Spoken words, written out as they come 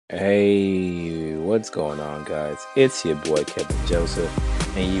Hey, what's going on, guys? It's your boy Kevin Joseph,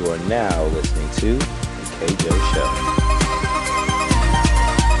 and you are now listening to the KJO Show.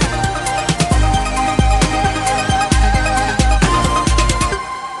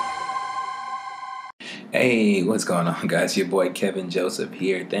 Hey, what's going on, guys? Your boy Kevin Joseph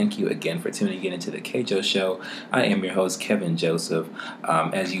here. Thank you again for tuning in into the KJO Show. I am your host, Kevin Joseph.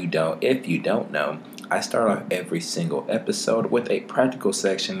 If you don't know, I start off every single episode with a practical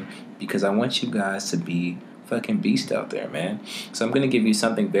section because I want you guys to be fucking beast out there, man. So I'm going to give you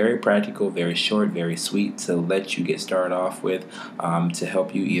something very practical, very short, very sweet to let you get started off with, to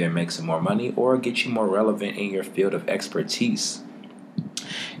help you either make some more money or get you more relevant in your field of expertise.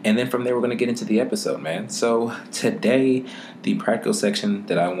 And then from there, we're going to get into the episode, man. So today, the practical section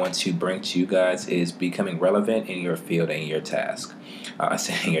that I want to bring to you guys is becoming relevant in your field and your task.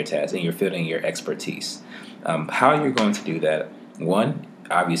 In your field and your expertise. How you're going to do that? One,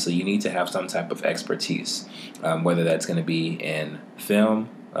 obviously, you need to have some type of expertise, whether that's going to be in film,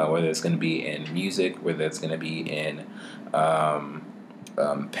 whether it's going to be in music, whether it's going to be in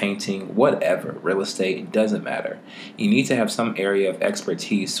painting, whatever, real estate, it doesn't matter. You need to have some area of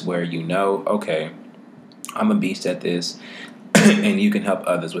expertise where you know, okay, I'm a beast at this, and you can help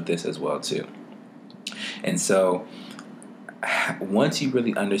others with this as well too. And so once you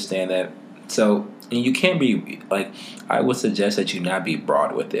really understand that, and you can't be like, I would suggest that you not be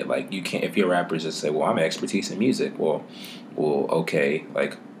broad with it. Like, you can't, if you're a rapper, just say, well, I'm an expertise in music. Well, okay,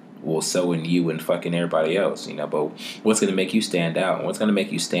 like, well, so in you and fucking everybody else, but what's going to make you stand out? And what's going to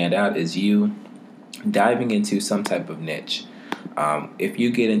make you stand out is you diving into some type of niche. If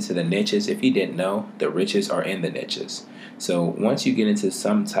you get into the niches, if you didn't know, the riches are in the niches. So once you get into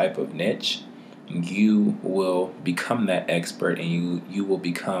some type of niche, you will become that expert, and you will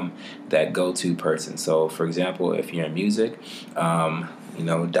become that go-to person. So, for example, if you're in music,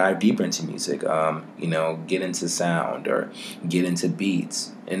 dive deeper into music. Get into sound or get into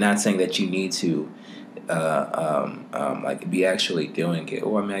beats. And not saying that you need to be actually doing it.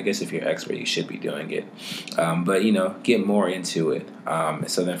 Or, I mean, I guess if you're an expert, you should be doing it. But get more into it.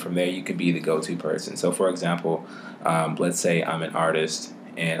 So then from there, you can be the go-to person. So, for example, let's say I'm an artist.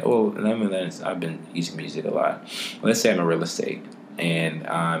 I've been using music a lot. Let's say I'm a real estate, and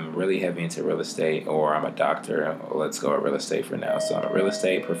I'm really heavy into real estate, or I'm a doctor. Let's go with real estate for now. So I'm a real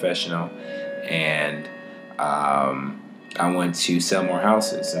estate professional, and I want to sell more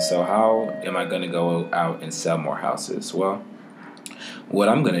houses. And so how am I going to go out and sell more houses? Well, what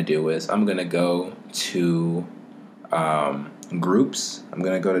I'm going to do is I'm going to go to groups. I'm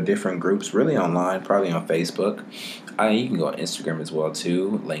going to go to different groups, really online, probably on Facebook. You can go on Instagram as well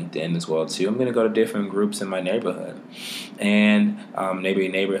too, LinkedIn as well too. I'm going to go to different groups in my neighborhood, and maybe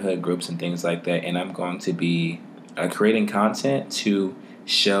neighborhood groups and things like that. And I'm going to be creating content to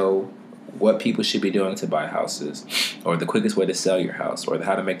show what people should be doing to buy houses, or the quickest way to sell your house, or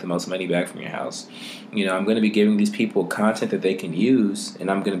how to make the most money back from your house. I'm going to be giving these people content that they can use, and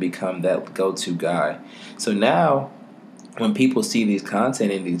I'm going to become that go-to guy. So now, when people see these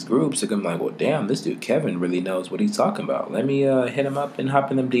content in these groups, they're going to be like, well, damn, this dude Kevin really knows what he's talking about. Let me hit him up and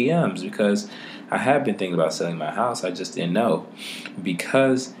hop in them DMs, because I have been thinking about selling my house. I just didn't know.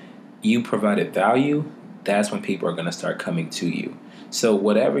 Because you provided value, that's when people are going to start coming to you. So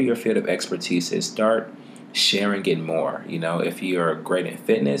whatever your field of expertise is, start sharing it more. If you're great in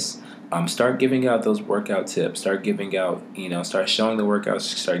fitness, start giving out those workout tips. Start giving out, start showing the workouts,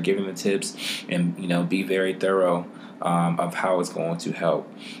 start giving the tips, and, be very thorough of how it's going to help.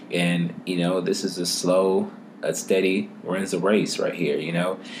 And, this is a steady runs a race right here.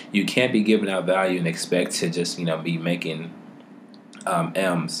 You can't be giving out value and expect to just, be making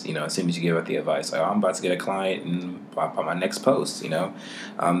M's, as soon as you give out the advice. Like, I'm about to get a client and by my next post,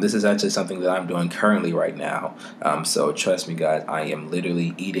 This is actually something that I'm doing currently right now. So trust me, guys, I am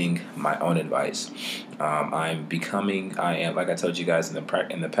literally eating my own advice. I am, like I told you guys in the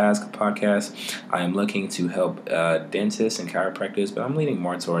past podcast, I am looking to help dentists and chiropractors, but I'm leaning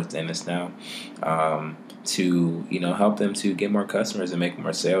more towards dentists now. To help them to get more customers and make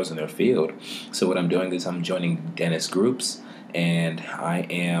more sales in their field. So what I'm doing is I'm joining dentist groups, and I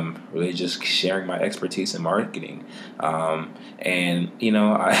am really just sharing my expertise in marketing. I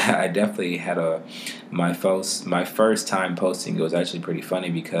definitely had my first time posting. It was actually pretty funny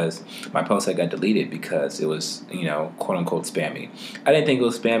because my post had got deleted because it was, quote unquote spammy. I didn't think it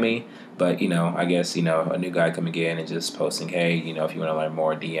was spammy, but, I guess, a new guy coming in and just posting, hey, if you want to learn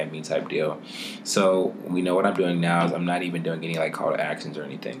more, DM me type deal. So, what I'm doing now is I'm not even doing any like call to actions or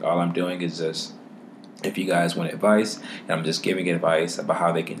anything. All I'm doing is just, if you guys want advice, and I'm just giving advice about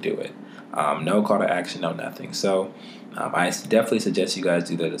how they can do it. No call to action, no nothing. So I definitely suggest you guys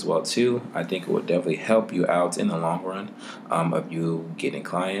do that as well too. I think it would definitely help you out in the long run of you getting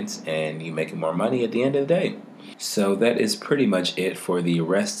clients and you making more money at the end of the day. So that is pretty much it for the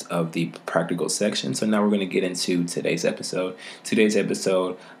rest of the practical section. So now we're going to get into today's episode. Today's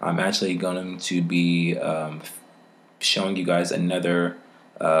episode, I'm actually going to be showing you guys another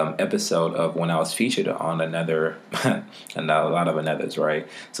episode of when I was featured on another, and a lot of another's, right?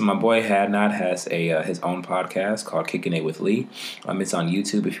 So my boy Hadnot has his own podcast called Kickin' with Lee. It's on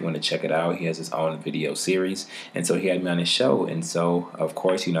YouTube if you want to check it out. He has his own video series, and so he had me on his show. And so, of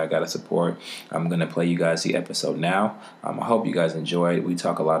course, I gotta support. I'm gonna play you guys the episode now. I hope you guys enjoy it. We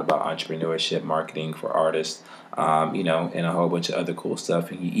talk a lot about entrepreneurship, marketing for artists. And a whole bunch of other cool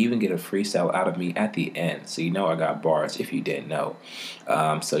stuff. And you even get a freestyle out of me at the end. So I got bars if you didn't know.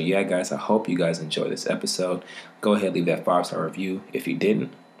 So yeah, guys, I hope you guys enjoy this episode. Go ahead, leave that 5-star review if you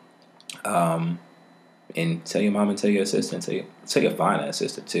didn't. And tell your mom and tell your assistant, tell your finance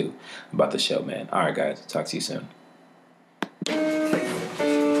assistant too about the show, man. All right, guys, talk to you soon.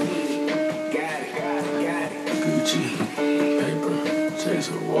 Gucci, paper, chase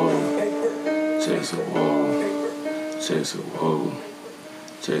a wall, chase a wall. Chase a whoa.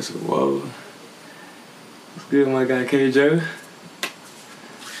 Chase a whoa. What's good, my guy K-Joe?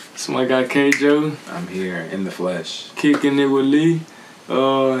 It's my guy K-Joe. I'm here in the flesh. Kicking it with Lee.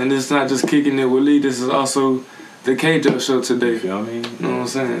 And it's not just Kicking it with Lee, this is also the K-Joe show today. You feel me? You know what I'm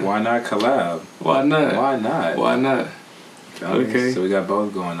saying? Why not collab? Why not? Why not? Why not? Okay. So we got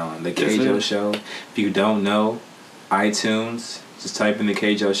both going on. The K-Joe show. If you don't know, iTunes. Just type in the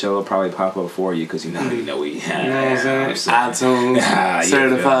K-Joe show, it'll probably pop up for you because you know we have. You know what I'm saying? iTunes,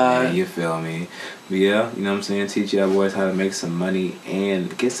 certified. You feel me? But yeah, you know what I'm saying? Teach y'all boys how to make some money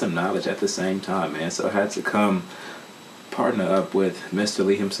and get some knowledge at the same time, man. So I had to come partner up with Mr.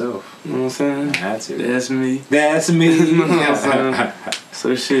 Lee himself. You know what I'm saying? I had to. That's me. That's me. You know what I'm saying?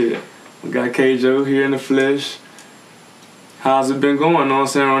 So shit, we got K-Joe here in the flesh. How's it been going? You know what I'm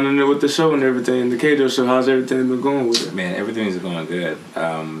saying? Running there with the show and everything. The K-Joe show, how's everything been going with it? Man, everything's going good.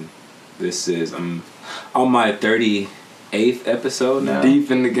 This is, I'm on my 38th episode now.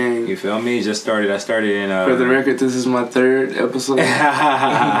 Deep in the game. You feel me? I started in... For the record, this is my 3rd episode. This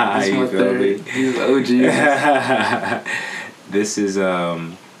is my 3rd. He's OG. This is,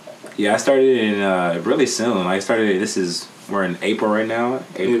 I started in really soon. We're in April right now,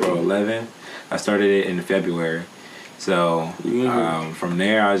 April 11th. I started it in February. So from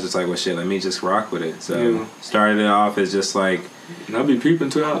there, I was just like, well, shit, let me just rock with it. So started it off as just like... I'll be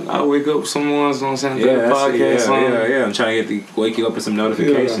peeping too. I'll wake up someone's, you know what I'm saying, podcast. Yeah. I'm trying to wake you up with some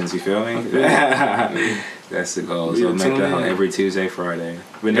notifications, you feel me? That's the goal. So make that every Tuesday, Friday.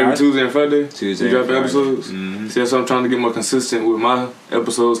 But every Tuesday and Friday? Tuesday you drop episodes? Mm-hmm. See, that's why I'm trying to get more consistent with my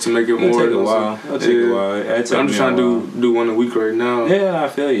episodes to make it more... It'll take a while. I'm just trying to do one a week right now. Yeah, I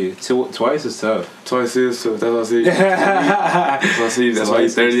feel you. Twice is tough. Twice is tough. That's what I see. That's why you're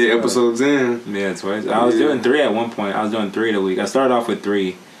 38 episodes in. Yeah, twice. I was doing 3 at one point. I was doing 3 a week. I started off with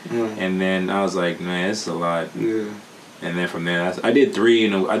 3. And then I was like, man, this is a lot. Yeah. And then from there, I did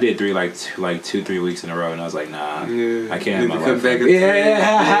 3. I did 3 like 2-3 weeks in a row, and I was like, nah, I can't have my life. I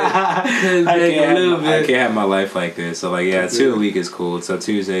can't have my life like this. So 2 a week is cool. So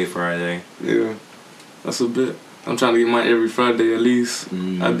Tuesday, Friday. Yeah, that's a bit. I'm trying to get mine every Friday at least.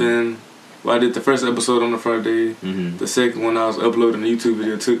 Mm-hmm. I did the first episode on a Friday. Mm-hmm. The second one I was uploading the YouTube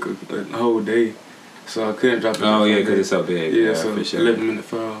video took a whole day, so I couldn't drop it. Oh yeah, because it's so big. Yeah, so for sure. 11-minute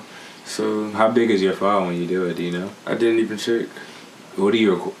file. So how big is your file when you do it? Do you know? I didn't even check. What do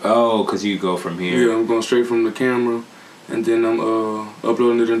you record? Oh, because you go from here. Yeah, I'm going straight from the camera, and then I'm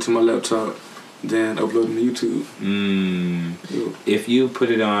uploading it into my laptop, then uploading to YouTube. Yeah. If you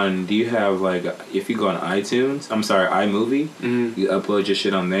put it on, do you have if you go on iTunes? I'm sorry, iMovie. Mm-hmm. You upload your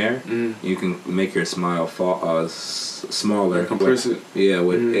shit on there. Mm-hmm. You can make your smile smaller. Compress it. Yeah,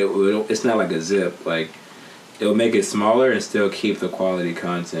 it's not like a zip. It'll make it smaller and still keep the quality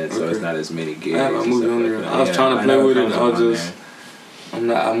content, so it's not as many gigs. I have a movie on there. I was trying to play with it. I'm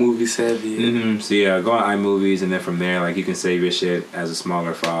not iMovie savvy. Mm-hmm. So go on iMovies, and then from there, you can save your shit as a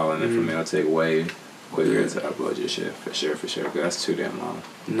smaller file, and then from there, it'll take way quicker to upload your shit. For sure. Cause that's too damn long.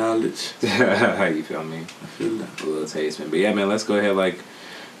 Knowledge. You feel me? I feel that. A little taste, man. But yeah, man, let's go ahead,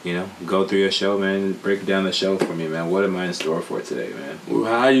 go through your show, man. Break down the show for me, man. What am I in store for today, man? Well,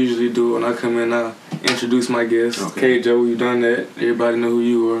 how I usually do when I come in, I introduce my guests. Okay, Joe, you done that. Everybody know who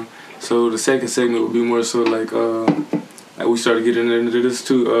you are. So the second segment would be more so we started getting into this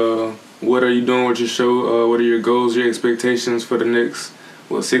too. What are you doing with your show? What are your goals, your expectations for the next,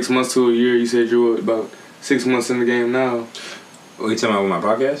 6 months to a year? You said you're about 6 months in the game now. Are you talking about with my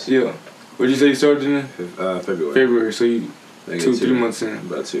podcast? Yeah. What did you say you started in? February. February. So you 2-3 months in.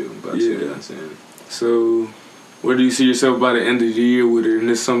 About 2 months in. So, where do you see yourself by the end of the year with it? And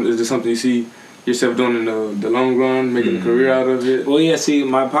is this something you see yourself doing in the long run, making a career out of it? Well, yeah. See,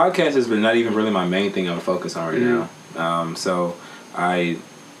 my podcast has been not even really my main thing I'm focused on right now. So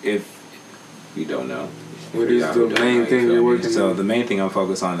if you don't know. What is the main thing you're working on? So the main thing I'm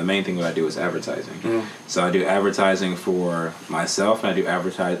focused on, the main thing that I do is advertising. So I do advertising for myself, and I do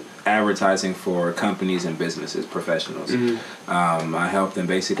advertising for companies and businesses, professionals. I help them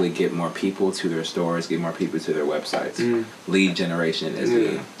basically get more people to their stores, get more people to their websites. Lead generation is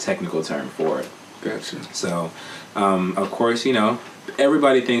the technical term for it. Gotcha. So, of course, you know,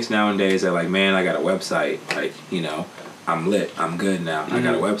 everybody thinks nowadays that, like, man, I got a website. Like, you know, I'm lit. I'm good now. I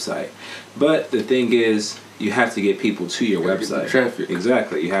got a website. But the thing is, you have to get people to your website. Traffic.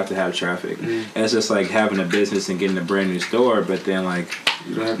 Exactly. You have to have traffic. And it's just like having a business and getting a brand new store, but then, like,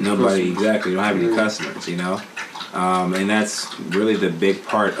 you don't have nobody, you don't have any customers, you know? And that's really the big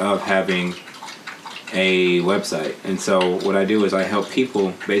part of having a website. And so what I do is I help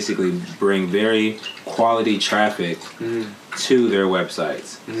people basically bring very quality traffic to their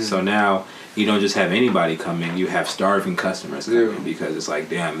websites. So now you don't just have anybody coming, you have starving customers coming because it's like,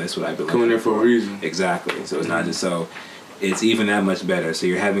 damn, that's what I've been coming there for a reason. Exactly. So it's not just so, it's even that much better. So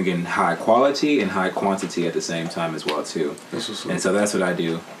you're having high quality and high quantity at the same time as well too. And so that's what I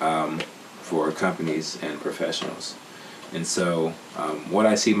do for companies and professionals. And so what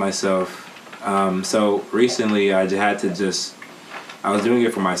I see myself, so recently I was doing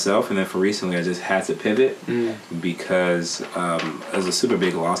it for myself, and then for recently I just had to pivot because it was a super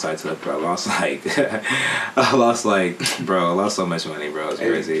big loss I took, bro. I lost so much money, bro. It's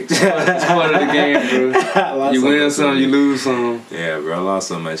crazy. It's part of the game, bro. You win some, you lose some. Yeah, bro. I lost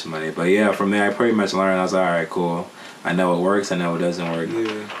so much money. But yeah, from there I pretty much learned. I was like, all right, cool. I know it works. I know it doesn't work.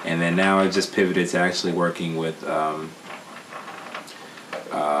 Yeah. And then now I just pivoted to actually working with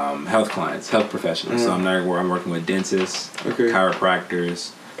health clients, health professionals. So I'm working with dentists,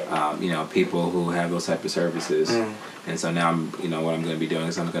 chiropractors, you know, people who have those type of services. And so now what I'm going to be doing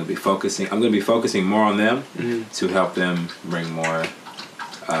is I'm going to be focusing more on them to help them bring more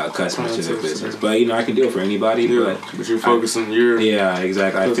customers to their business. But you know, I can do it for anybody. Yeah, but you're focusing your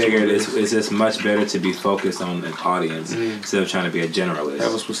exactly. I figured it's just much better to be focused on an audience instead of trying to be a generalist.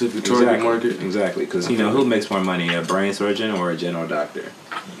 Have a specific target market. Exactly, because you know who makes more money, a brain surgeon or a general doctor?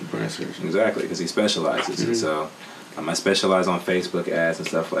 Brain surgeon. Exactly, because he specializes. And so I specialize on Facebook ads and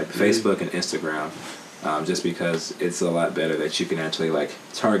stuff like Facebook and Instagram. Just because it's a lot better that you can actually like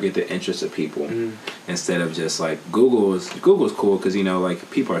target the interests of people instead of just like Google's cool because you know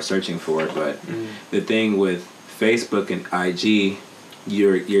like people are searching for it, but the thing with Facebook and IG,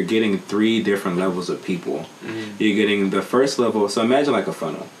 you're getting 3 different levels of people. You're getting the first level, so imagine like a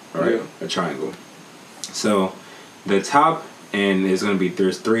funnel, right? A triangle. So the top end is going to be,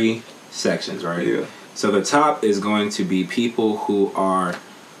 there's 3 sections, right? So the top is going to be people who are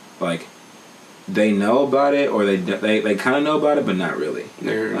like, they know about it, or they kind of know about it, but not really.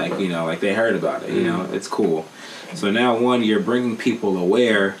 Like, you know, like they heard about it, you know, it's cool. So now you're bringing people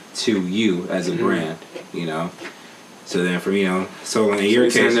aware to you as a brand, you know. So then from, you know, so in your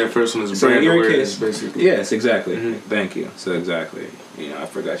case, that first one is brand awareness, basically. Yes, exactly. Thank you. So exactly. You know, I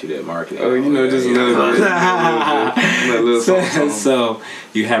forgot you did marketing. Oh, you know, just a little So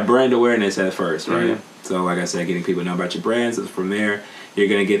you have brand awareness at first, right? So like I said, getting people to know about your brands. From there, you're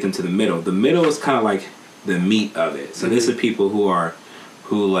going to get them to the middle. The middle is kind of like the meat of it. So this is people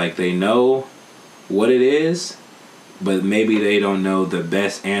who like they know what it is, but maybe they don't know the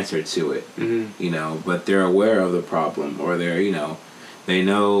best answer to it. You know, but they're aware of the problem, or they're, you know,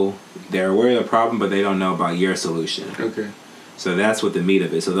 they're aware of the problem, but they don't know about your solution. So that's what the meat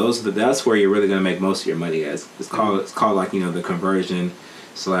of it. So that's where you're really going to make most of your money as. It's called like, you know, the conversion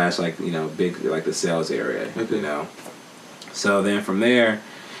 / like, you know, big, like the sales area, you know. So then from there,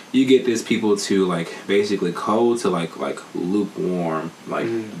 you get these people to like basically cold to like lukewarm, like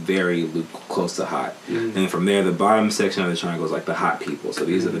very close to hot. And from there, the bottom section of the triangle is like the hot people. So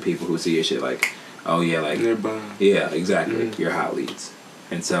these are the people who see your shit like, oh yeah, like yeah, exactly, your hot leads.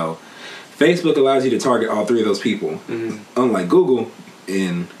 And so Facebook allows you to target all 3 of those people. Unlike Google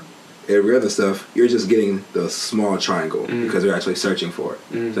and every other stuff, you're just getting the small triangle because they're actually searching for it.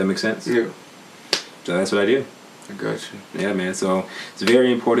 Does that make sense? Yeah. So that's what I do. I got you. Yeah, man. So it's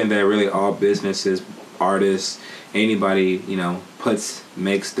very important that really all businesses, artists, anybody, you know,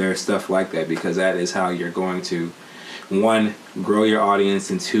 makes their stuff like that, because that is how you're going to, 1, grow your audience,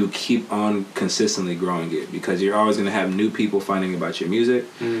 and 2, keep on consistently growing it, because you're always going to have new people finding about your music,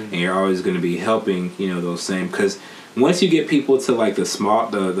 and you're always going to be helping, you know, those same, because once you get people to like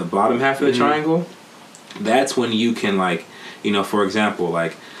the bottom half of the triangle, that's when you can like, for example,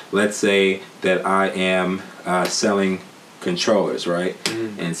 like let's say that I am selling controllers, right?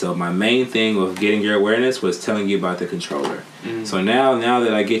 And so my main thing with getting your awareness was telling you about the controller. So now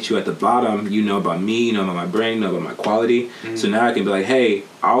that I get you at the bottom, you know about me, you know about my brain, you know about my quality. So now I can be like, hey,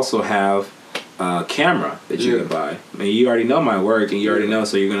 I also have a camera that you can buy. And you already know my work, and you already know,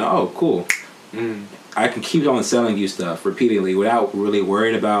 so you're gonna, oh, cool. I can keep on selling you stuff repeatedly without really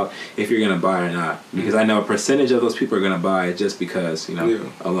worrying about if you're gonna buy or not, because I know a percentage of those people are gonna buy just because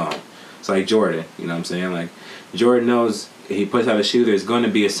alone. It's like Jordan, you know what I'm saying? Like Jordan knows if he puts out a shoe, there's going to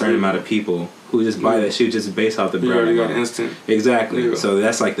be a certain amount of people who just buy that shoe just based off the brand. You already got instant. Exactly. So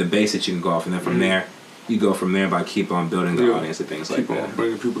that's like the base that you can go off, and then from there, you go from there by keep on building the audience and things like that. Keep on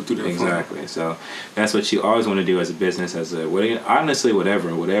bringing people through that. Exactly. Fun. So that's what you always want to do as a business, honestly,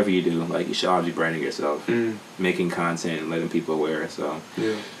 whatever you do, like you should always be branding yourself, making content and letting people aware. So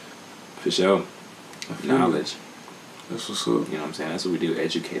for sure, knowledge. That's what's up. You know what I'm saying? That's what we do.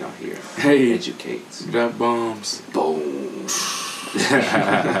 Educate on here. Hey. Educate. Drop bombs. Boom.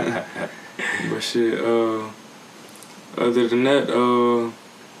 But shit, other than that,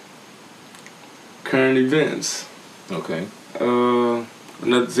 current events. Okay.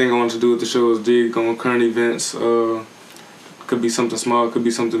 Another thing I want to do with the show is dig on current events. Could be something small, could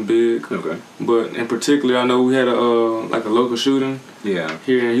be something big. Okay. But in particular, I know we had a local shooting. Yeah.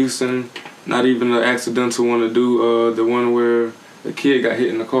 Here in Houston. Not even an accidental one to do. The one where a kid got hit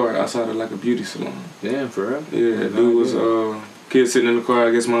in the car outside of like a beauty salon. Damn, for real? Yeah, dude was kid sitting in the car.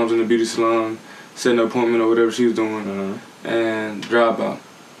 I guess mom's in the beauty salon, setting an appointment or whatever she was doing, and drive out.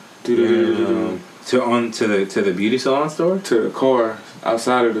 To the beauty salon store? To the car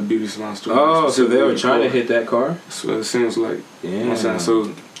outside of the beauty salon store. Oh, so they were trying to hit that car? That's what it seems like. Yeah. You know what I'm saying?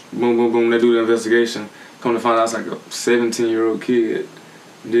 So, boom, boom, boom. They do the investigation. Come to find out, it's like a 17-year-old kid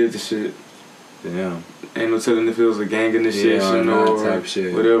did the shit. Yeah. Ain't no telling if it was a gang initiation or type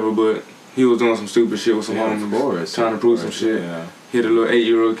shit. Whatever, but he was doing some stupid shit with some homies, trying to prove some shit. Yeah. Hit a little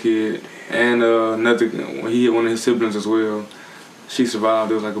 8-year-old kid, and he hit one of his siblings as well. She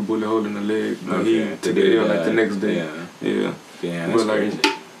survived. There was like a bullet hole in the leg, but he took the L like the next day. Yeah. That's crazy.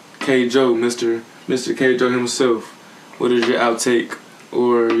 K. Joe, Mr. K. Joe himself, what is your outtake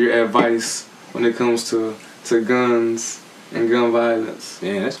or your advice when it comes to guns and gun violence?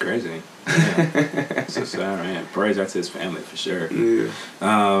 Yeah, that's crazy. Yeah. So sad, man. Praise out to his family for sure. Yeah.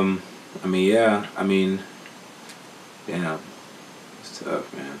 Yeah, it's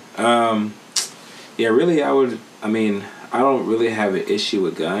tough, man. Yeah, really, I don't really have an issue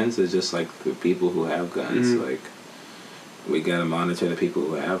with guns. It's just like the people who have guns. Like, we gotta monitor the people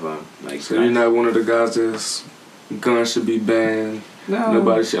who have them. Like, so you're not one of the guys that's guns should be banned. No.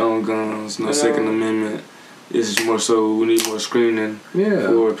 Nobody should own guns. No Second Amendment. It's just more so we need more screening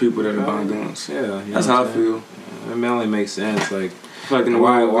for people that are buying guns. Yeah, that's how I feel. It only makes sense. Like why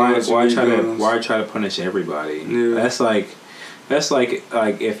try to punish everybody? Yeah. That's like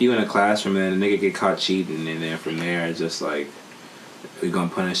if you in a classroom and a nigga get caught cheating, and then from there it's just like we gonna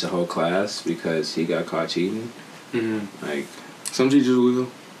punish the whole class because he got caught cheating. Like some teachers will.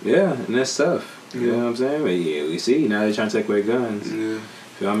 Yeah, and that's tough. You know what I'm saying? But yeah, we see now they're trying to take away guns. Yeah.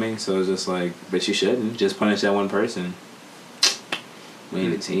 You know what I mean? So it's just like, but you shouldn't just punish that one person. We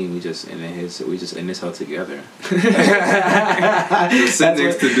ain't a team. We just in this hell together. That's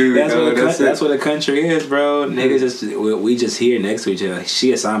what a country is, bro. Niggas we just here next to each other. Like,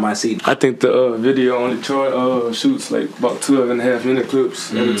 she assigned my seat. I think the video only shoots like about 12.5-minute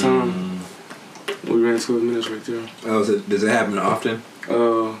clips at a time. We ran 12 minutes right there. Oh, so does it happen often?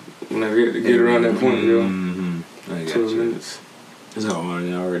 When I get around that point, I got 12 minutes. Is it on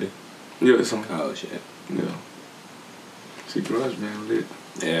now already? Yeah, it's on. Oh shit. Yeah. See, GarageBand lit.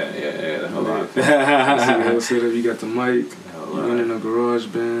 Yeah. The whole lot. See the whole setup. You got the mic. You're running a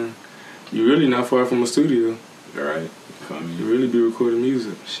GarageBand. You're really not far from a studio. Right. You really be recording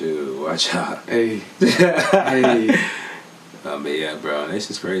music. Shoot, watch out. Hey. Hey. But yeah, bro, this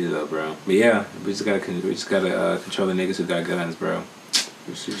is crazy though, bro. But yeah, we just gotta control the niggas who got guns, bro.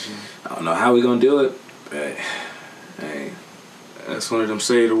 I don't know how we gonna do it, but hey, that's one of them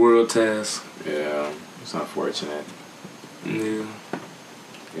save the world tasks. Yeah, it's unfortunate. Yeah.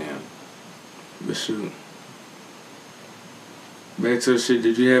 Yeah. But shoot. Back to the shit.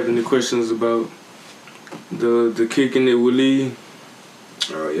 Did you have any questions about the Kickin it with Lee?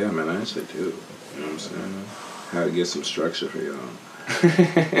 Oh yeah, man, I actually do. You know what I'm saying? How to get some structure for y'all.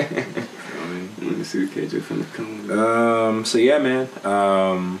 Let me see the KJ from the come. So yeah, man.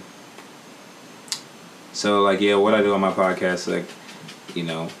 So like, yeah, what I do on my podcast, like,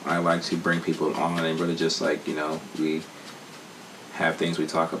 I like to bring people on and really just like, we have things we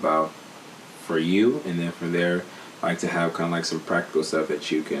talk about for you, and then from there, I like to have kind of like some practical stuff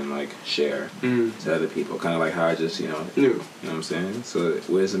that you can like share to other people. Kind of like how I just, you know what I'm saying? So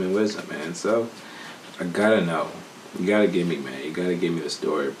wisdom and wisdom, man. So I gotta know. You gotta give me, man. You gotta give me the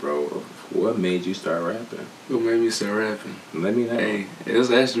story, bro. What made you start rapping? What made me start rapping? Let me know. Hey, it was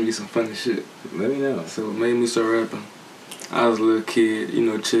actually some funny shit. Let me know. So what made me start rapping? I was a little kid,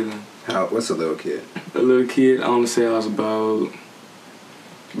 chilling. What's a little kid? A little kid, I want to say I was about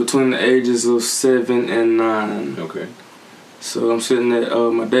between the ages of 7 and 9. Okay. So I'm sitting at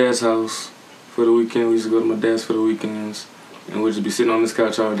my dad's house for the weekend. We used to go to my dad's for the weekends, and we'd just be sitting on this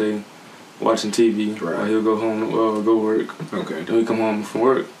couch all day, watching TV. Right. While he'll go home, go work. Okay. Then we come home from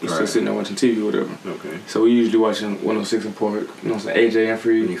work. We still sitting there watching TV or whatever. Okay. So we usually watching 106 and Park. AJ and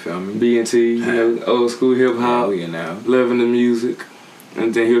Free. You feel me? B&T. Old school hip hop. Oh, yeah, now. Loving the music.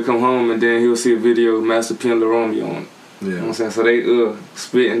 And then he'll come home and then he'll see a video of Master P and Lil Romeo on it. Yeah. You know what I'm saying? So they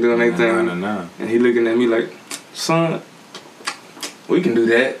spitting, doing their thing. Nah. And he looking at me like, son, we can do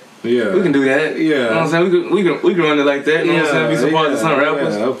that. Yeah. We can do that. Yeah. You know what I'm saying? We can run it like that. You know what I'm saying? Be surprised at some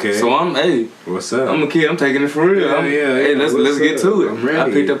rappers. Yeah, okay. So What's up? I'm a kid. I'm taking it for real. Hey, let's get to it. I'm ready. I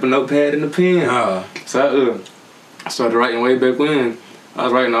picked up a notepad and a pen. So I started writing way back when. I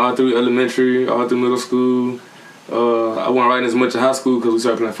was writing all through elementary, all through middle school. I wasn't writing as much in high school because we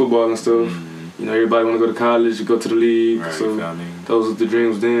started playing football and stuff. Everybody want to go to college, you go to the league. Right, so those were the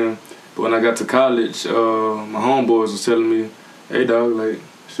dreams then. But when I got to college, my homeboys was telling me, hey dog, like,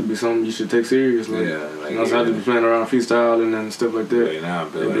 should be something you should take serious. Like, so I just be playing around freestyling and stuff like that. Hey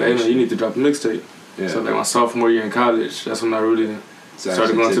man, you need to drop a mixtape. Yeah. So like my sophomore year in college, that's when I really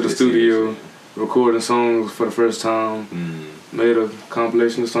started going to the studio, recording songs for the first time. Made a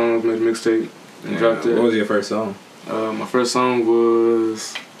compilation of songs, made a mixtape, and dropped it. What was your first song? My first song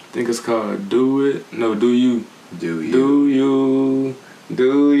was, I think it's called Do It. No, Do You. Do You. Do You.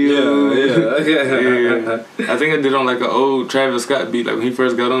 Do You. Yeah. I think I did on like an old Travis Scott beat. Like when he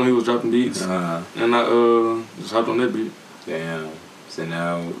first got on, he was dropping beats. And I just hopped on that beat. Damn. So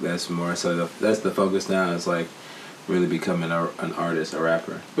now that's more so that's the focus now. It's like really becoming an artist, a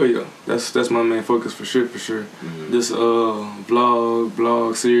rapper. Oh yeah, that's my main focus for sure. This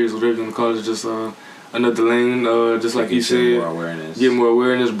vlog series, whatever you want to call it, just another lane, just like you said, get more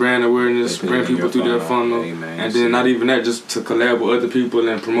awareness, brand awareness, bring people through their funnel, and then not even that, just to collab with other people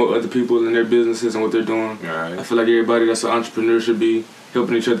and promote other people and their businesses and what they're doing. Right. I feel like everybody that's an entrepreneur should be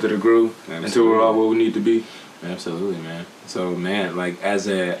helping each other to grow until we're all where we need to be. Absolutely, man. So, man, like as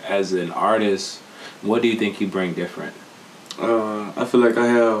an artist, what do you think you bring different? I feel like I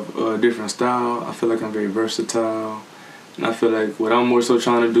have a different style. I feel like I'm very versatile. And I feel like what I'm more so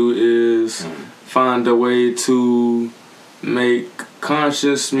trying to do is find a way to make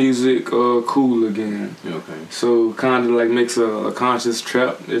conscious music cool again. Okay. So kind of like makes a conscious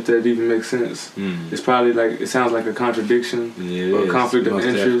trap, if that even makes sense. It's probably like, it sounds like a contradiction or a conflict of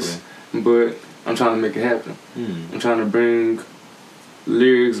interest, but I'm trying to make it happen. I'm trying to bring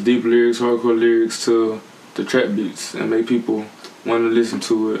lyrics, deep lyrics, hardcore lyrics to trap beats and make people want to listen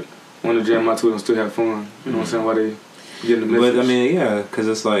to it, want to jam out to it and still have fun. You know what I'm saying? While they getting the message. But I mean, yeah, because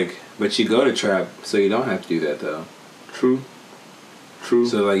it's like, but you go to trap, so you don't have to do that though. True.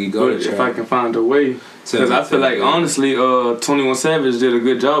 So like you go to trap. If I can find a way, because I feel like honestly, 21 Savage did a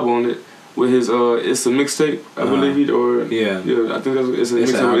good job on it with his it's a mixtape, I believe, or yeah, I think it's a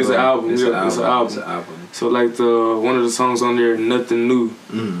mixtape. It's an album. It's an album. So like one of the songs on there, Nothing New.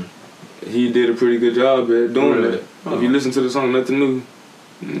 He did a pretty good job at doing that. If you listen to the song Nothing New,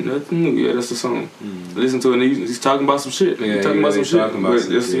 yeah, that's the song. Listen to it, and he's talking about some shit. He's talking about some shit, but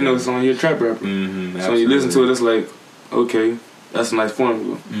it's, it's on here trap rapper. So when you listen to it, it's like, okay, that's a nice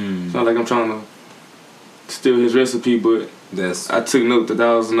formula. It's not like I'm trying to steal his recipe, but I took note that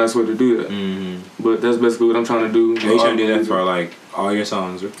was a nice way to do that. But that's basically what I'm trying to do. You trying to do that for like all your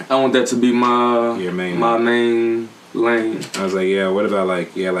songs? Right? I want that to be my main lane. I was like, yeah, what about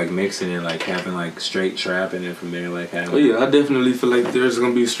like mixing it, like having like straight trap and then from there like having... Oh yeah, I definitely feel like there's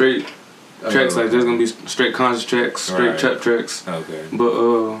gonna be straight tracks, like there's gonna be straight conscious tracks, straight trap tracks. Okay.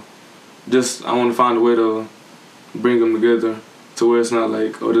 But just I want to find a way to bring them together to where it's not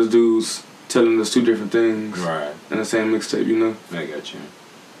like, oh, this dude's telling us two different things in the same mixtape, you know? I got you.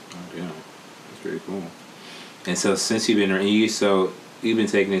 Oh, yeah, that's pretty cool. And so since you've been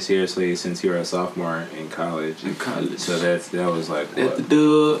taking it seriously since you were a sophomore in college. So that was like what? At the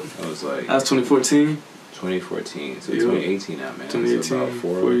dub. That was like... That was 2014. 2014. So 2018 now, man. 2018. So about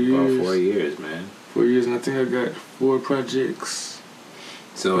 4 years, man. 4 years, and I think I got 4 projects.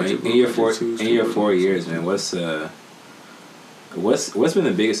 So in your 4 years, man, What's been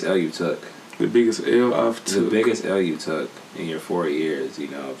the biggest L you took? The biggest L I've took. The biggest L you took in your 4 years,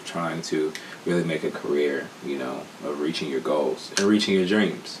 of trying to really make a career, of reaching your goals and reaching your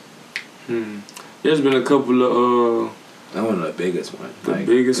dreams. There's been a couple of That one the biggest one. The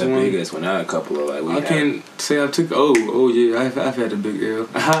biggest one. The biggest one. Not a couple of I can't say I took. Oh yeah, I've had a big L.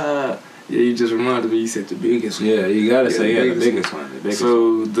 Yeah, you just reminded me. You said the biggest one. Yeah, you gotta say the biggest one. The biggest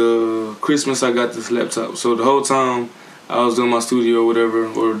one. The Christmas I got this laptop. So the whole time I was doing my studio or whatever,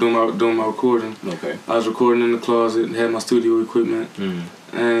 or doing my recording. Okay. I was recording in the closet and had my studio equipment.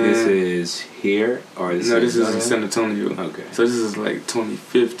 And this is here or this is in San Antonio. Okay. So this is like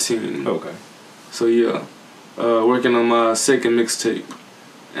 2015. Okay. So yeah, working on my second mixtape,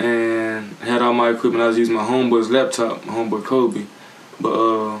 and had all my equipment. I was using my homeboy's laptop, my homeboy Kobe.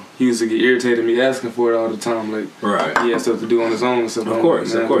 But he used to get irritated at me asking for it all the time. Like, right. He had stuff to do on his own and stuff. Of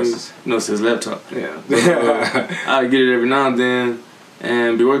course. It's his laptop. Yeah. I'd get it every now and then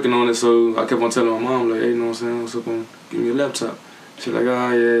and be working on it. So I kept on telling my mom, like, hey, you know what I'm saying? What's up, give me a laptop. She's like,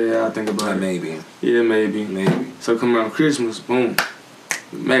 oh, yeah, I think about it. Maybe. Yeah, maybe. So come around Christmas, boom.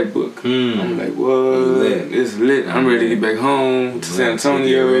 MacBook. I'm like, what? It's lit. I'm ready to get back home to San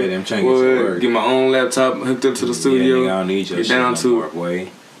Antonio. I'm trying to get work. Get my own laptop hooked up to the studio. I don't need your get down to it.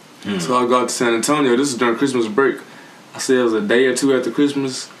 So I go out to San Antonio. This is during Christmas break. I said it was a day or two after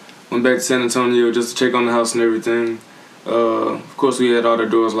Christmas. Went back to San Antonio just to check on the house and everything. Of course, we had all the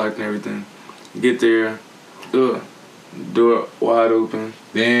doors locked and everything. Get there, door wide open.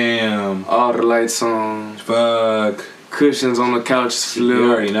 Damn. All the lights on. Fuck. Cushions on the couch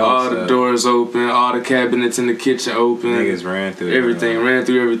flipped, all the doors open, all the cabinets in the kitchen open. Niggas ran through everything, ran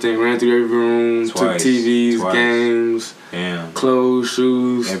through every room, took TVs, games, clothes,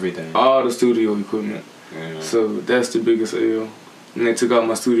 shoes, everything, all the studio equipment. So that's the biggest L. And they took out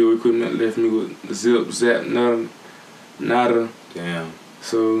my studio equipment, left me with zip, zap, nada. Damn.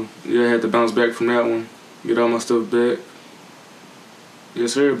 So yeah, I had to bounce back from that one, get all my stuff back.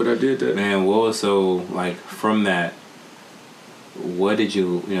 Yes, sir, but I did that. Man, what was so like from that? What did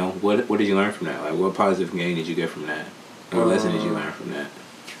you what did you learn from that? Like, what positive gain did you get from that? What lesson did you learn from that?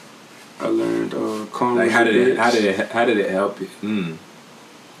 I learned karma. Like, how did it help you?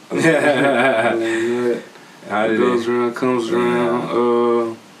 I learned that. How did it goes around, comes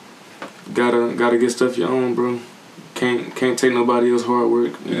around. Gotta get stuff your own, bro. Can't take nobody else's hard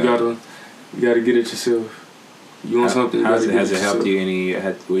work. You gotta get it yourself. You want something? Has it helped you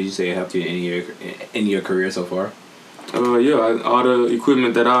would you say it helped you in your career so far? Yeah, all the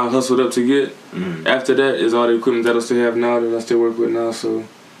equipment that I hustled up to get, after that is all the equipment that I still have now that I still work with now. So,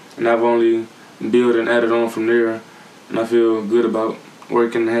 and I've only built and added on from there, and I feel good about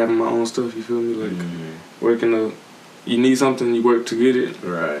working and having my own stuff. You feel me? Like working you need something, you work to get it.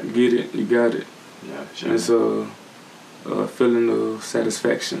 Right. Get it, you got it. Yeah, sure. And it's a feeling of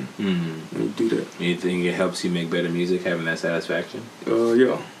satisfaction when you do that. You think it helps you make better music, having that satisfaction?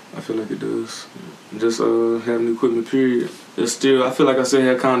 Yeah. I feel like it does. Just having the equipment, period. It's still, I feel like I still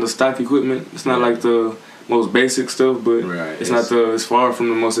have kind of stock equipment. It's not like the most basic stuff, but it's far from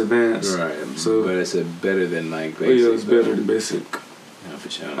the most advanced. Right. So, but it's better than like basic. Yeah, it's better than basic. Yeah, for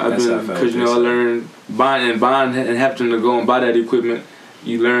sure. Because I learned buying and having to go and buy that equipment.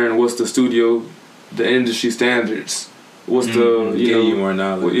 You learn what's the studio, the industry standards. What's you more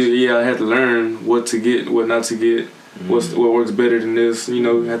knowledge. Yeah, I had to learn what to get, what not to get. What works better than this?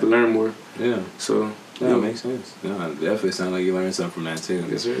 You have to learn more. Yeah. So that makes sense. No, it definitely sounds like you learned something from that too.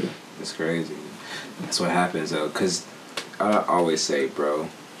 Yes, sir. It's crazy. That's what happens though, because I always say, bro,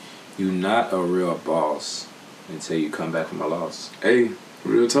 you're not a real boss until you come back from a loss. Hey,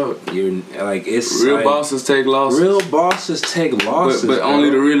 real talk. You're like it's real like, bosses take losses. Real bosses take losses, but only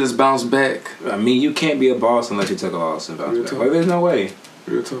the realest bounce back. I mean, you can't be a boss unless you took a loss and bounce back. Like, there's no way.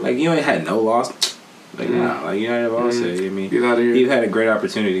 Real talk. Like, you ain't had no loss. Like, nah, like, you're not a boss. I mean, get out of here. You've had a great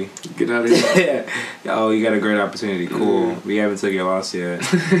opportunity. Get out of here. Oh, you got a great opportunity. Cool. We haven't took your loss yet.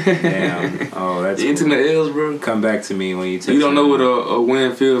 Damn. Oh, that's cool. Internet L's, bro. Come back to me when you take. You don't know what a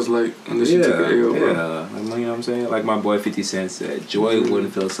win feels like unless you took an L, bro. Yeah, you know what I'm saying? Like my boy 50 Cent said, joy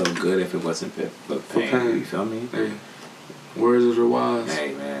wouldn't feel so good if it wasn't for pain. You feel me? Hey, words are wise.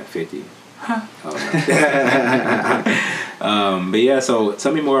 Hey, man, 50. Huh. But yeah, so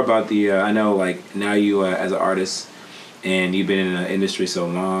tell me more about the I know, like, now you as an artist and you've been in the industry so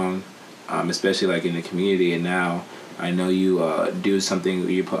long, especially like in the community, and now I know you do something,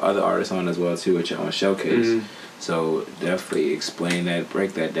 you put other artists on as well too at your own showcase. So definitely explain that,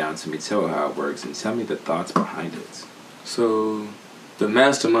 break that down to me, tell how it works, and tell me the thoughts behind it. So the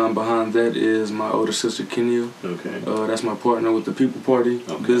mastermind behind that is my older sister Kenya. Okay. That's my partner with the People Party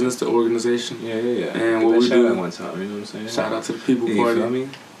business, the organization. Yeah. And what we do one time, you know what I'm saying? Shout out to the People Party. You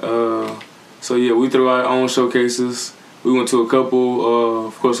feel me? So yeah, we throw our own showcases. We went to a couple.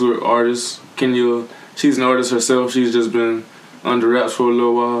 Of course, we're artists. Kenya, she's an artist herself. She's just been under wraps for a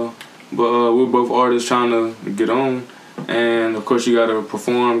little while. But we're both artists trying to get on. And of course, you gotta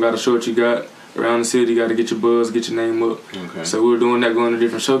perform, gotta show what you got around the city. Gotta get your buzz, get your name up. Okay. So we're doing that, going to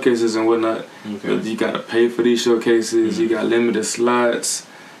different showcases and whatnot. Okay. But you gotta pay for these showcases. You got limited slots.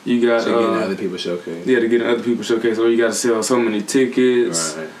 You got so getting other people showcase. Yeah, to get in other people's showcase, or you gotta sell so many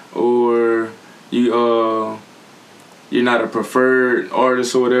tickets, right. Or you're not a preferred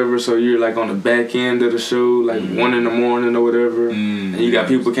artist or whatever, so you're like on the back end of the show, like 1 in the morning or whatever, and you got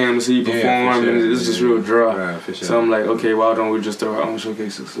people came to see you perform, and it's just real dry. Right, for sure. So I'm like, okay, why don't we just throw our own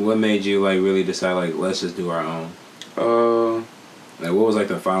showcases? What made you like really decide like let's just do our own? Like what was like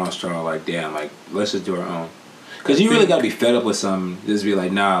the final straw? Like damn, like let's just do our own. Because you really gotta be fed up with something. Just be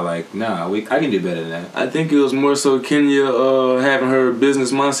like, nah, I can do better than that. I think it was more so Kenya having her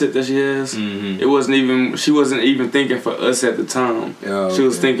business mindset that she has. Mm-hmm. She wasn't even thinking for us at the time. Oh, okay. She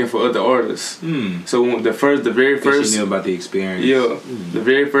was thinking for other artists. So when the very first, she knew about the experience. Yeah, the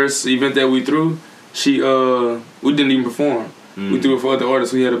very first event that we threw, we didn't even perform. We threw it for other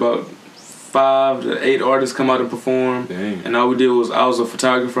artists. We had about 5 to 8 artists come out and perform. Dang. And all we did was, I was a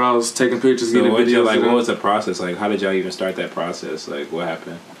photographer. I was taking pictures, getting videos. What was the process? Like, how did y'all even start that process? Like, what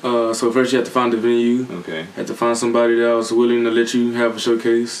happened? So first you had to find the venue. Okay. Had to find somebody that was willing to let you have a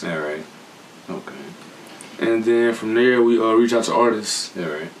showcase. All right. Okay. And then from there we reach out to artists. All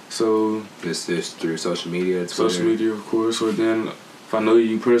right. So this through social media. Twitter. Social media, of course. Or then if I know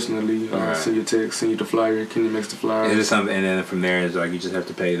you personally, send you a text, send you the flyer. Can you make the flyer? Is it something? And then from there, it's like you just have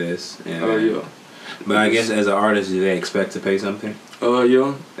to pay this. Oh yeah. But I guess as an artist, do they expect to pay something?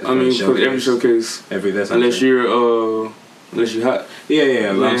 Yeah. I mean, for every showcase. Unless you're hot.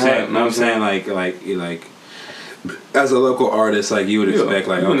 Yeah. I'm saying like as a local artist, like you would expect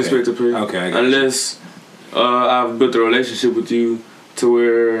you wouldn't expect to pay. Okay, I got unless I've built a relationship with you to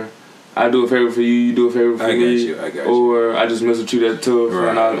where I do a favor for you, you do a favor for me. I got you. Or I just mess with you that tough,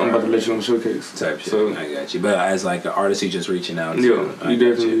 and I'm about to let you on the showcase. Type shit. So, I got you. But as like an artist, you just reaching out. Yeah, you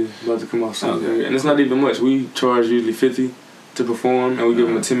definitely about to come off something. Okay. And it's not even much. We charge usually $50 to perform, and we give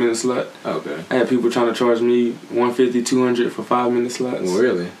them a 10-minute slot. Okay. I had people trying to charge me $150, $200 for 5-minute slots. Well,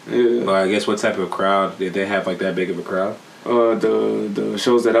 really? Yeah. Well, I guess what type of crowd did they have? Like that big of a crowd? The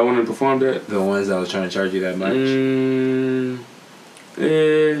shows that I wanted to perform at. The ones that was trying to charge you that much.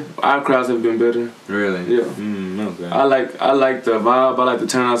 Yeah, our crowds have been better. Really? Yeah. Okay. I like the vibe. I like the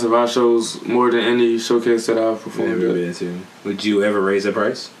turnouts of our shows more than any showcase that I've performed at. Would you ever raise the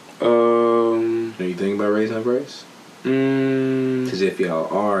price? Are you thinking about raising the price? Because if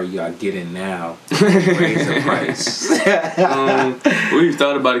y'all get in now, raise the price. We've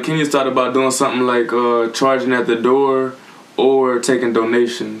thought about it. Kenya's thought about doing something like charging at the door or taking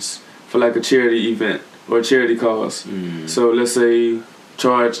donations for like a charity event or a charity cause. So let's say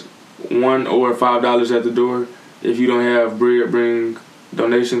charge $1 or $5 at the door. If you don't have bread, bring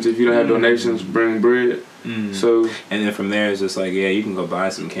donations. If you don't have donations, bring bread. So and then from there it's just like you can go buy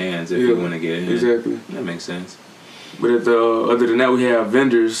some cans if you want to get in. Exactly. That makes sense. But other than that, we have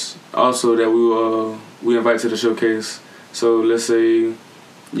vendors also that we invite to the showcase. So let's say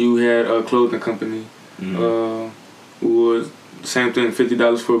you had a clothing company. We would same thing,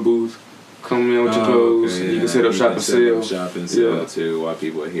 $50 for a booth. Come in with your clothes. Okay, you can set up shop and sell. Shop and sell too while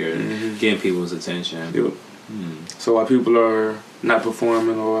people are here, getting people's attention. Yep. So while people are not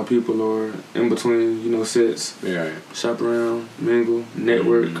performing or while people are in between, sets, shop around, mingle,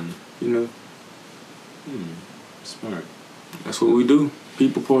 network, Smart. That's what we do.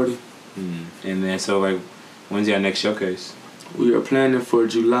 People party. And then so like, when's your next showcase? We are planning for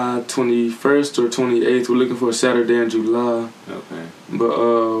July 21st or 28th. We're looking for a Saturday in July. Okay. But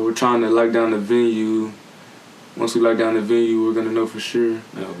we're trying to lock down the venue. Once we lock down the venue, we're gonna know for sure.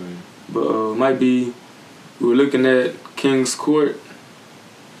 Okay. But might be. We were looking at King's Court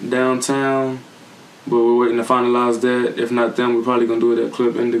downtown, but we're waiting to finalize that. If not them, we're probably gonna do it at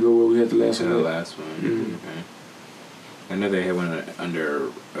Club Indigo where we had the last one. The last one. Okay. I know they had one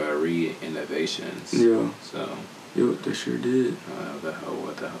under re-innovations. Yeah. So. Yep, they sure did. What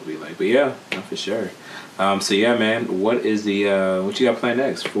the hell be like? But yeah, for sure. So yeah, man, what is the what you got planned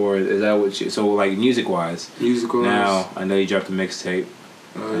next for? Is that what you like music wise? Now I know you dropped a mixtape.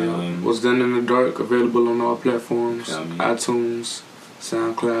 What's Done in the Dark, available on all platforms: iTunes,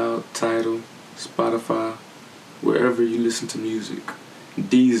 SoundCloud, Tidal, Spotify, wherever you listen to music.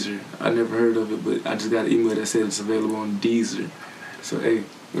 Deezer, I never heard of it, but I just got an email that said it's available on Deezer. So hey,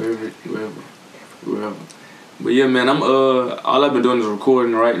 wherever. But yeah, man, I'm all I've been doing is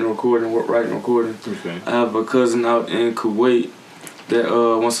recording. Okay. I have a cousin out in Kuwait that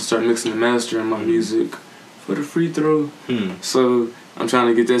wants to start mixing and mastering my music for the free throw. So I'm trying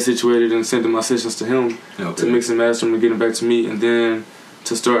to get that situated and sending my sessions to him to mix and master them and get them back to me, and then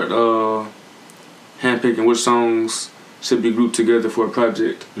to start handpicking which songs should be grouped together for a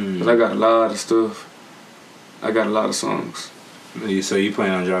project. Because I got a lot of stuff. I got a lot of songs. So you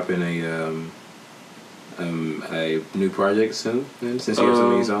plan on dropping a new project soon? Since you have so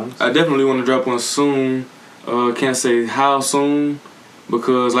many songs, I definitely want to drop one soon. Can't say how soon,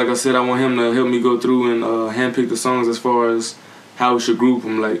 because like I said, I want him to help me go through and handpick the songs as far as how we should group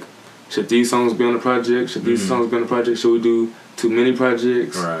them. Like, should these songs be on the project? Should these songs be on the project? Should we do too many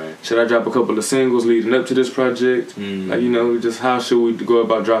projects? Right. Should I drop a couple of singles leading up to this project? Like, just how should we go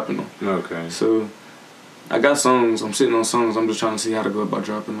about dropping them? Okay. So I got songs. I'm sitting on songs. I'm just trying to see how to go about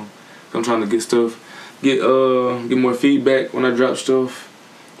dropping them. I'm trying to get stuff, get more feedback when I drop stuff,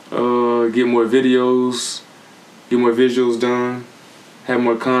 get more videos, get more visuals done, have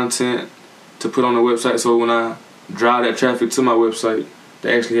more content to put on the website, so when I drive that traffic to my website,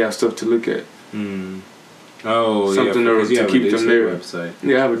 they actually have stuff to look at. Oh, something to keep them there. Website.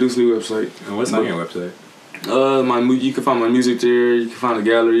 Yeah, I have a Deucely website. And what's on your website? You can find my music there. You can find a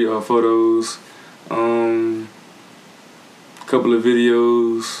gallery of photos, couple of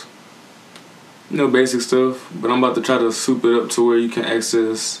videos. Basic stuff, but I'm about to try to soup it up to where you can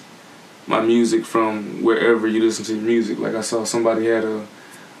access my music from wherever you listen to your music. Like, I saw somebody had a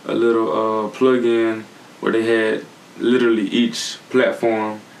little plug-in where they had literally each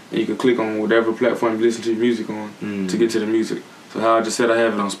platform, and you could click on whatever platform you listen to your music on to get to the music. So how I just said, I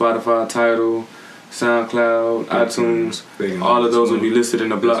have it on Spotify, Tidal, SoundCloud, iTunes. All of those will be listed in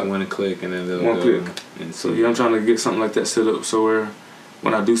the block. One click and then one click. And so yeah, I'm trying to get something like that set up so where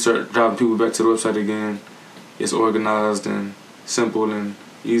when I do start driving people back to the website again, it's organized and simple and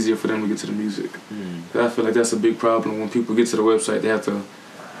easier for them to get to the music. I feel like that's a big problem. When people get to the website, they have to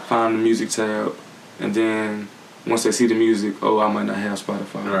find the music tab, and then once they see the music, I might not have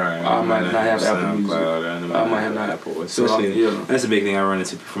Spotify. Right. I might not have Apple Music. I might have Apple. Especially, that's a big thing I run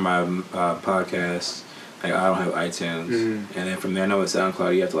into for my podcast. Like, I don't have iTunes, and then from there, I know with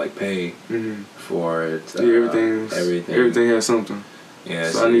SoundCloud, you have to pay for it. Everything has something.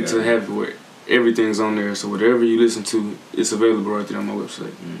 Yeah, so I need to have it where everything's on there. So whatever you listen to, it's available right there on my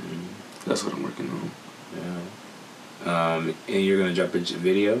website. That's what I'm working on. Yeah. And you're gonna drop a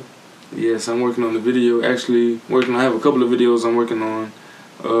video? Yes, I'm working on the video. Actually, I have a couple of videos I'm working on.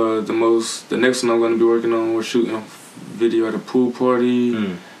 The next one I'm gonna be working on, we're shooting a video at a pool party at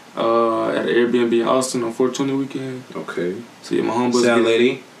an Airbnb in Austin on 420 weekend. Okay. So yeah, my homeboys. Sound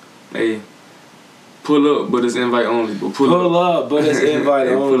lady. Hey. Pull up, but it's invite only. But pull up, but it's invite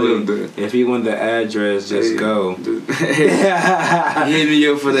only. If you want the address, just go. Hit me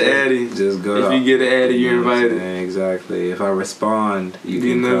up for the addy. Just go. If you get an addy, you're invited. Exactly. If I respond, you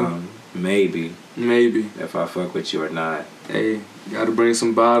can come. Maybe. If I fuck with you or not. Hey, gotta bring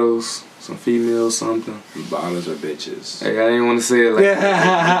some bottles, some females, something. Bottles or bitches. Hey, I didn't want to say it like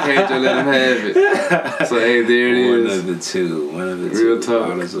that. You can't just let them have it. So hey, there it is. One of the two. Real talk.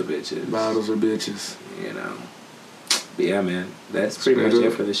 Bottles or bitches. But yeah, man. That's pretty much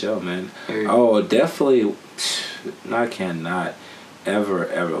it for the show, man. Hey. Oh, definitely. I cannot ever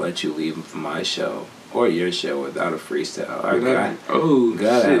let you leave my show or your show without a freestyle.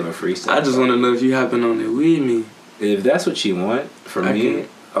 Gotta have a freestyle. I just want to know if you happen on it with me. If that's what you want for me,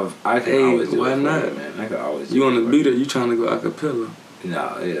 I can always do it. Why not, man? I can always do it. You on the beat or you trying to go acapella?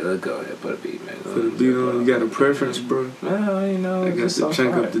 No, let's go ahead. Put a beat, man. Put a beat on. You got a preference, bro? Well, I got to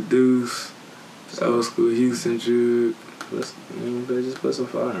chunk up the deuce. Old school Houston jug. Just put some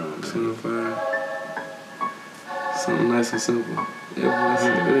fire on, man. Something nice and simple.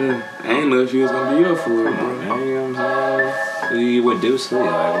 Yeah, I ain't know if you was gonna be up for it, bro. You know what I'm saying? You would do Lee,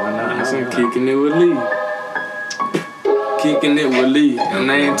 why not? I'm kicking it with Lee. Kicking it with Lee,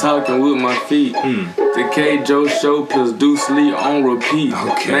 and I ain't talking with my feet. The K. Joe Show plus Deuce Lee on repeat.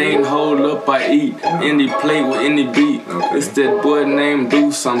 Main hold up, I eat. Any plate with any beat. It's that boy named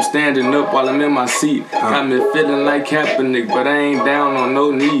Deuce. I'm standing up while I'm in my seat. Got me feeling like Kaepernick, but I ain't down on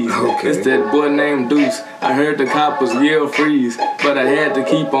no knees. It's that boy named Deuce. I heard the coppers yell freeze, but I had to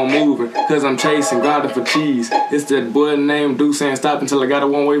keep on moving, cause I'm chasing, grinding for cheese. It's that boy named Deuce, ain't stop until I got a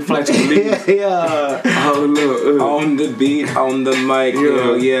one-way flight to leave. On the beat, on the mic,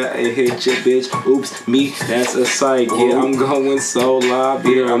 yeah, it hit your bitch. Oops, Me, that's a sight. Yeah, I'm going so live.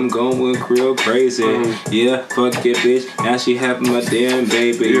 Yeah, I'm going real crazy. Yeah, fuck your bitch. Now she having my damn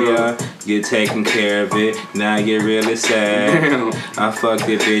baby. Yeah, you're taking care of it. Now you're really sad. Damn. I fucked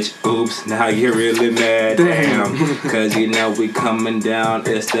the bitch. Oops, now you're really mad. Damn. Cause you know we coming down.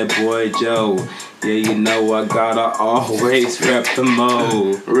 It's that boy Joe. Yeah, you know I gotta always rep the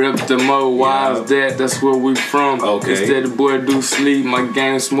mo. Rep the mo, why is that? That's where we from. Okay. Instead of boy do sleep, my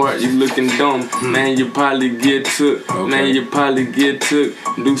game smart, you looking dumb. Man, you probably get took. Okay. Man, you probably get took.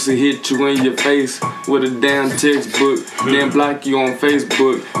 Deuce hit you in your face with a damn textbook. Then block you on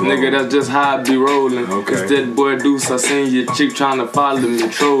Facebook. Nigga, that's just how I be rolling. Okay. Instead boy Deuce, I seen your chick trying to follow me,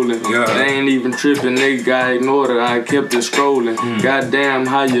 trolling. Yeah. They ain't even tripping, nigga, I ignored her, I kept it scrolling. Goddamn,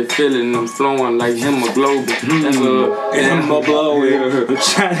 how you feeling? I'm flowing like hemoglobin. That's a hemoglobin. I'm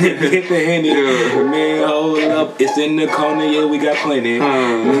trying to get the Henny. Man, hold up. It's in the corner. Yeah, we got plenty.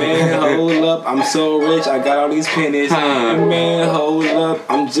 Man, hold up. I'm so rich. I got all these pennies. Man, hold up.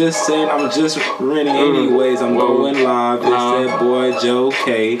 I'm just saying. I'm just renting anyways. I'm going live. It's that boy Joe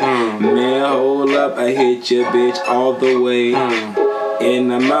K. Man, hold up. I hit your bitch all the way in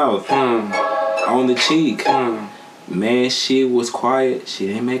the mouth, on the cheek. Man, she was quiet. She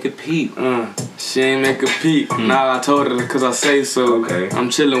didn't make a peep. She ain't make a peep. Nah, I told her cause I say so. Okay. I'm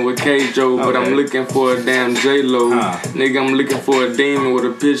chilling with K-Joe, but I'm looking for a damn J-Lo. Nigga, I'm looking for a demon with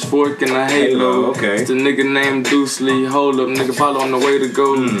a pitchfork and a halo. Okay. It's a nigga named Deuce Lee. Hold up, nigga, follow on the way to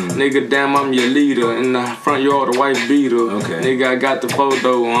go. Nigga, damn, I'm your leader. In the front yard, a white beater. Okay. Nigga, I got the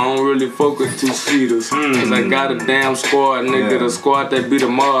photo. I don't really fuck with two-seaters. Cause I got a damn squad, nigga. The squad that beat a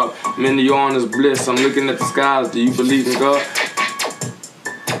mob. Many on is bliss. I'm looking at the skies. Do you believe in God?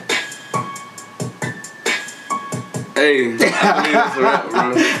 Hey, that's a rap,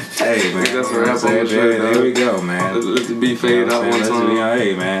 bro. Hey, man. That's a rap on the shirt, there we go, man. Let the beat fade out one time.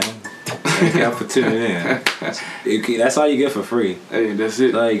 Hey, man. Thank y'all for tuning in. That's all you get for free. Hey, that's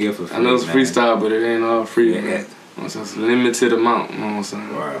it. That's all you get for free. I know it's freestyle, but it ain't all free. Yeah. Man. It's a limited amount. You know what I'm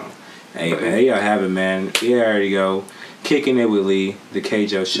saying? Wow. Hey, man. There y'all have it, man. Here already go. Kicking it with Lee, the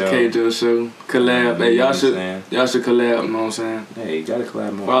K-Joe Show. K-Joe Show. Collab. Hey, y'all should collab, you know what I'm saying? Hey, you gotta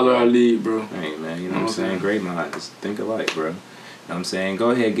collab more. Follow our lead, bro. Hey, man, you know what I'm saying? Great minds. Think alike, bro. You know what I'm saying?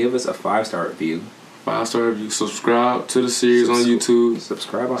 Go ahead, give us a 5-star review. 5-star review. Subscribe to the series on YouTube.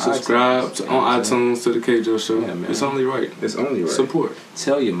 Subscribe on iTunes. On iTunes to the K-Joe Show. Yeah, man. It's only right. It's only right. Support.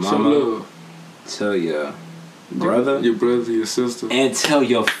 Tell your mama. Show love. Tell your brother. Your brother, your sister. And tell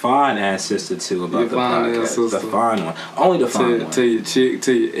your fine ass sister too about the podcast. The fine one. Only the fine one. Tell your chick,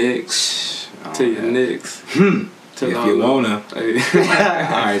 tell your ex, tell your next. If you wanna. Hey.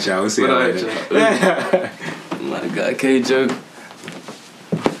 Alright, y'all. We'll see you later. My God, K-Joe.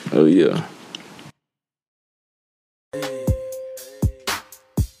 Oh, yeah.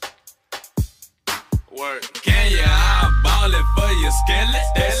 Can you eyeball it for your skillet?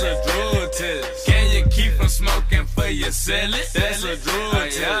 That's a drug test. Can you keep from smoking for your silly? That's a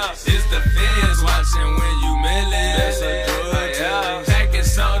drug test. It's the feds watching when you mill it. That's a drug test. Packing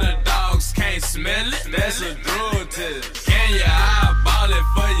so the dogs can't smell it. That's a drug test. Can you eyeball it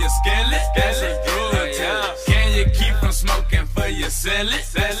for your skillet? That's a drug test. Can you keep from smoking for your silly?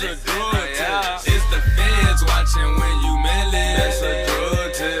 That's a drug test. It's the feds watching when you mill it. That's a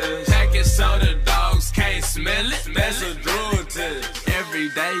drug test. Packing so the dogs can't smell it. That's a drug test. Every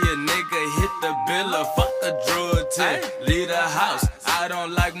day a nigga hit the bill or fuck a drug test. Leave the house, I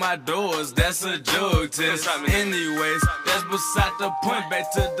don't like my doors. That's a drug test. Anyways, that's beside the point.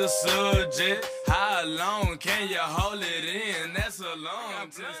 Back to the subject. How long can you hold it in? That's a long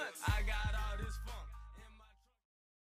test. I got all